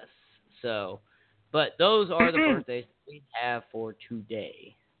 Yes. So, but those are the birthdays we have for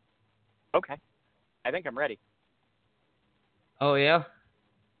today. Okay. I think I'm ready. Oh, yeah?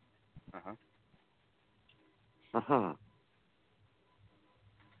 Uh-huh. Uh-huh.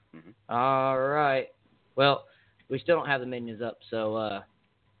 Mm-hmm. All right. Well, we still don't have the menus up, so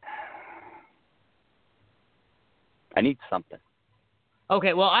I need something.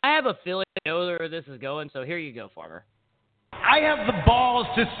 Okay, well, I have a feeling I know where this is going, so here you go, Farmer. I have the balls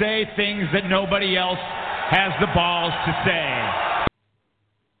to say things that nobody else has the balls to say.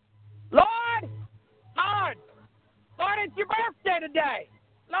 Lord, it's your birthday today.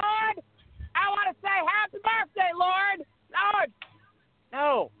 Lord, I want to say happy birthday, Lord.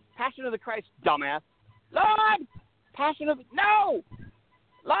 No, Passion of the Christ, dumbass. Lord, Passion of the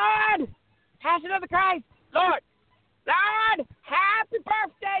Christ, Lord, happy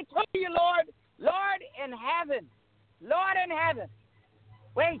birthday to you, Lord. Lord in heaven.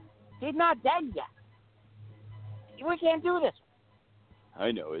 Wait, he's not dead yet. We can't do this.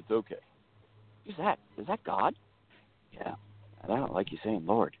 I know, it's okay. Who's that? Is that God? Yeah, I don't like you saying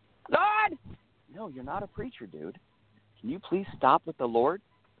Lord. Lord! No, you're not a preacher, dude. Can you please stop with the Lord?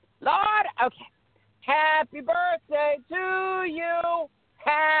 Lord! Okay. Happy birthday to you.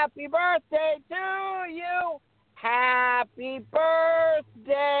 Happy birthday to you. Happy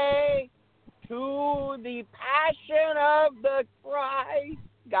birthday to the Passion of the Christ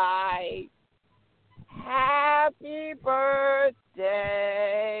guy. Happy birthday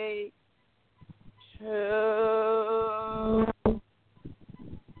to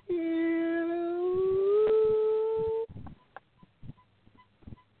you.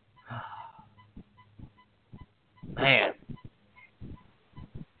 Man,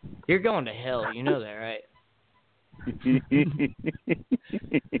 you're going to hell. You know that, right?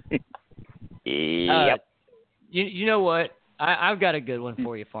 Yep. You know what? I've got a good one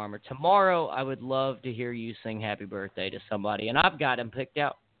for you, Farmer. Tomorrow, I would love to hear you sing happy birthday to somebody, and I've got him picked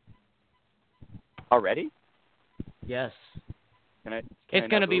out. Already? Yes. It's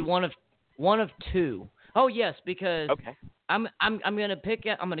going to be one of two. Oh, yes, because okay. I'm going to pick.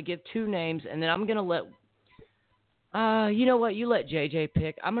 I'm going to give two names, and then I'm going to let. You know what? You let JJ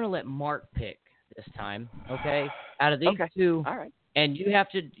pick. I'm going to let Mark pick this time. Okay. Out of these two. All right. And you have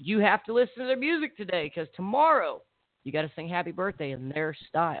to listen to their music today, because tomorrow you got to sing happy birthday in their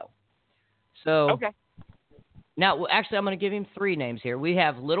style. So. Okay. Now, actually, I'm going to give him three names here. We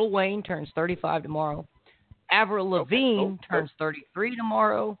have Lil Wayne turns 35 tomorrow. Avril Lavigne turns 33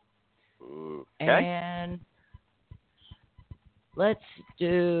 tomorrow. Okay. And let's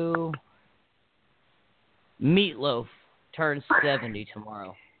do Meatloaf turns 70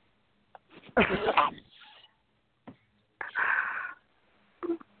 tomorrow.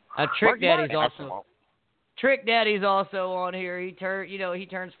 Trick Daddy's also on here. He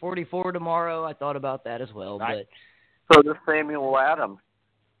turns 44 tomorrow. I thought about that as well, but so does Samuel Adams.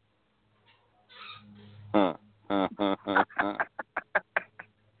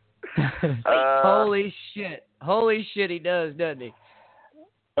 Holy shit, he does, doesn't he?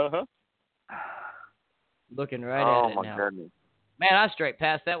 Looking right at it now. Goodness. Man, I straight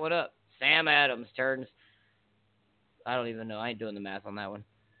passed that one up. Sam Adams turns. I don't even know. I ain't doing the math on that one.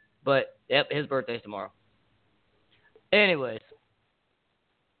 But yep, his birthday's tomorrow. Anyways,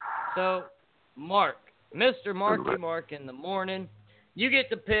 so Mark, Mr. Marky Mark in the morning, you get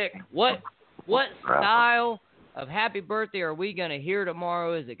to pick what style of happy birthday are we gonna hear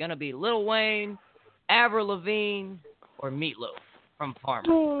tomorrow? Is it gonna be Lil Wayne, Avril Lavigne, or Meatloaf from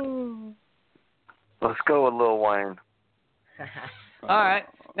Farmer? Let's go with Lil Wayne. All right,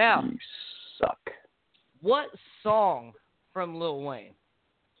 now You suck. what song from Lil Wayne?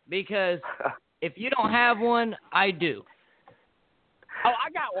 Because if you don't have one, I do. Oh,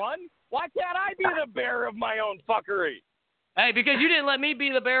 I got one. Why can't I be the bearer of my own fuckery? Hey, because you didn't let me be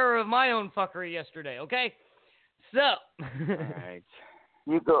the bearer of my own fuckery yesterday, okay? So. All right.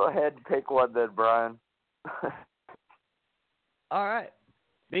 You go ahead and pick one then, Brian. All right.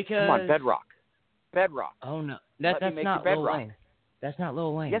 Because. Come on, Bedrock. Oh, no. That's not Lil Wayne. That's not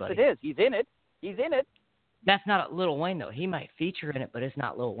Lil Wayne, Yes, buddy. it is. He's in it. That's not Lil Wayne, though. He might feature in it, but it's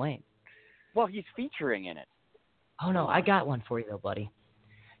not Lil Wayne. Well, he's featuring in it. Oh, no. I got one for you, though, buddy.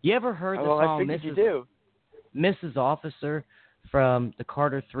 You ever heard the song Mrs. Officer from the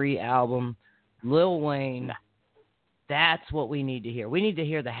Carter 3 album, Lil Wayne? That's what we need to hear. We need to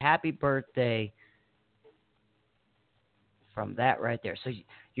hear the happy birthday from that right there. So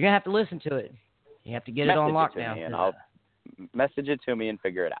you're going to have to listen to it. You have to get it on lockdown. And I'll message it to me and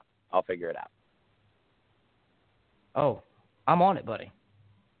figure it out. I'll figure it out. Oh, I'm on it, buddy.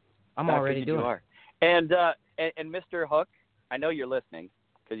 I'm already doing it. And Mr. Hook, I know you're listening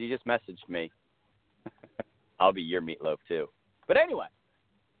because you just messaged me. I'll be your Meatloaf too. But anyway.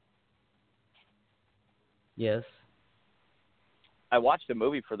 Yes. I watched a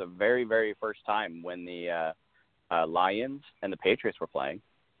movie for the very, very first time when the Lions and the Patriots were playing.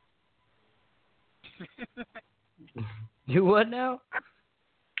 You what now?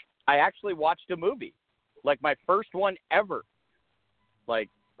 I actually watched a movie. Like my first one ever. Like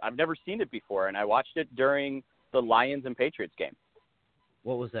I've never seen it before, and I watched it during the Lions and Patriots game.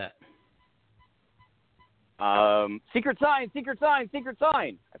 What was that? Secret sign, secret sign, secret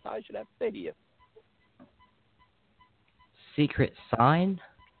sign. That's all I should have to say to you. Secret sign?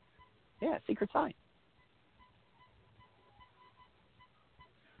 Yeah, secret sign.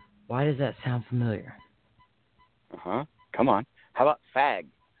 Why does that sound familiar? Uh-huh. Come on. How about fag?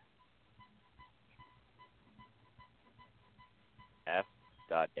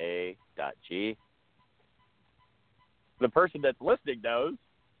 F.A.G. The person that's listening knows.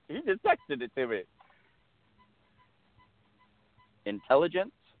 He just texted it to me.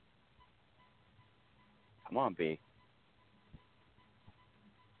 Intelligence? Come on, B.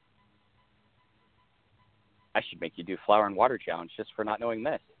 I should make you do flour and water challenge just for not knowing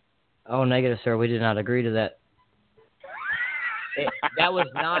this. Oh, negative, sir. We did not agree to that. That was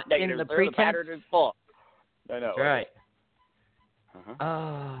not negative, in the sir, pretense. The pattern is full. I know. That's right. Uh-huh.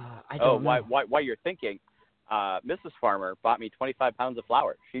 I don't know. Why you're thinking, Mrs. Farmer bought me 25 pounds of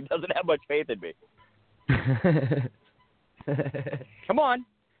flour. She doesn't have much faith in me. Come on.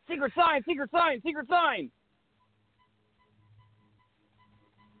 Secret sign, secret sign, secret sign.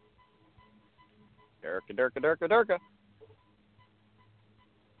 Durka, durka, durka, durka.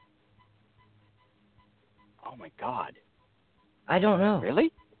 Oh, my God. I don't know.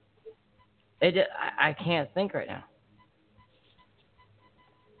 Really? I can't think right now.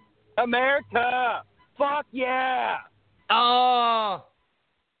 America! Fuck yeah! Oh!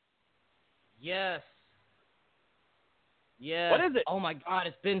 Yes. Yes. What is it? Oh, my God.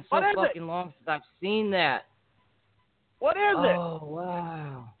 It's been so fucking long since I've seen that. What is it? Oh,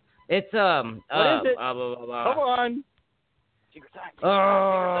 wow. It's, What is it? blah, blah, blah. Come on. Secret sign. Secret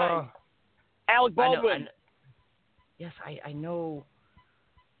sign. Alec Baldwin. Yes, I know.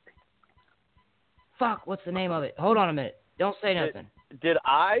 Fuck, what's the name of it? Hold on a minute. Don't say nothing. Did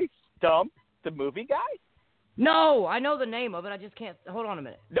I stump the movie guy? No, I know the name of it. I just can't. Hold on a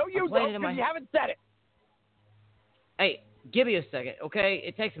minute. No, you don't, because you haven't said it. Hey, give me a second, okay?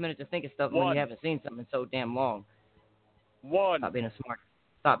 It takes a minute to think of stuff when you haven't seen something so damn long. Stop being a smart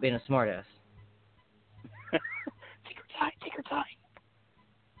ass. Secret sign, secret sign.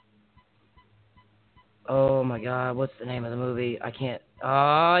 Oh my God, what's the name of the movie? I can't.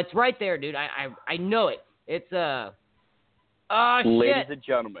 It's right there, dude. I know it. It's shit. Ladies and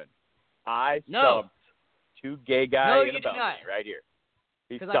gentlemen, I subbed two gay guys in a balcony right here.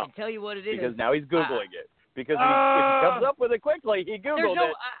 Because I can tell you what it is. Because now he's Googling it. Because if he comes up with it quickly, he Googled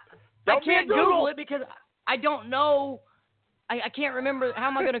it. I can't Google it because I don't know. I can't remember. How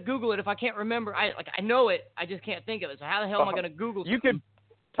am I going to Google it if I can't remember? I know it. I just can't think of it. So how the hell am I going to Google it? You can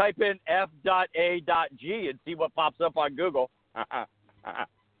type in F.A.G and see what pops up on Google. I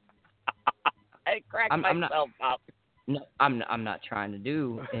cracked myself up. No, I'm not trying to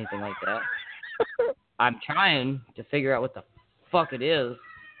do anything like that. I'm trying to figure out what the fuck it is.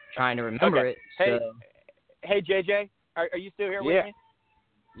 Trying to remember it. So. Hey, JJ, are you still here with me?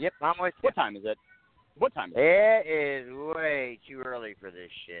 Yep, I'm with you. What time is it? It is way too early for this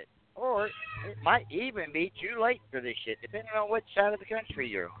shit. Or it might even be too late for this shit, depending on which side of the country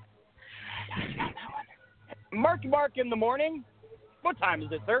you're on. Mark in the morning. What time is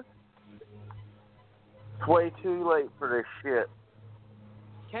it, sir? It's way too late for this shit.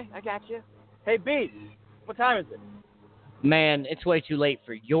 Okay, I got you. Hey, B, what time is it? Man, it's way too late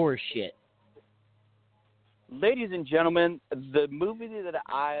for your shit. Ladies and gentlemen, the movie that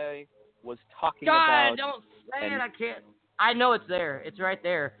I was talking God, about. don't say it. I can't. I know it's there. It's right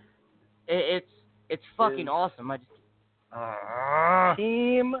there. It's fucking awesome. I just.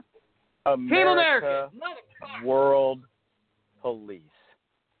 Team America. World Police.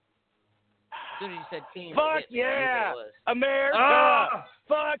 As soon as you said team. Fuck yeah, America.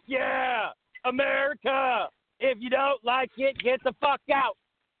 Fuck yeah, America. If you don't like it, get the fuck out.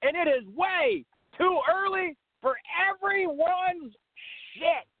 And it is way too early for everyone's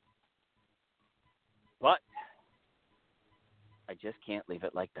shit. But I just can't leave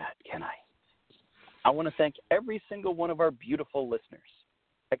it like that, can I? I want to thank every single one of our beautiful listeners,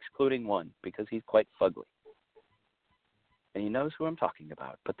 excluding one, because he's quite fugly. And he knows who I'm talking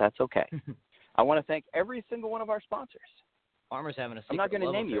about, but that's okay. I want to thank every single one of our sponsors. Farmer's having a secret. I'm not going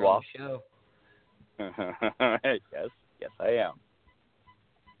to name you all. all. Yes, I am.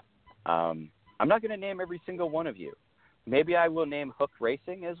 I'm not going to name every single one of you. Maybe I will name Hook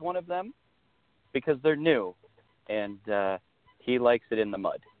Racing as one of them because they're new, and he likes it in the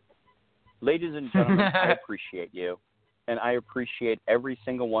mud. Ladies and gentlemen, I appreciate you, and I appreciate every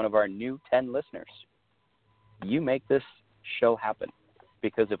single one of our new 10 listeners. You make this show happen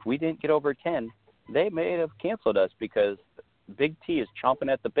because if we didn't get over 10, they may have canceled us because Big T is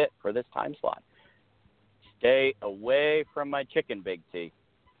chomping at the bit for this time slot. Stay away from my chicken, Big T.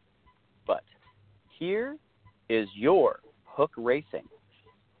 But here is your Hook Racing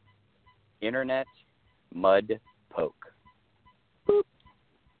Internet Mud Poke.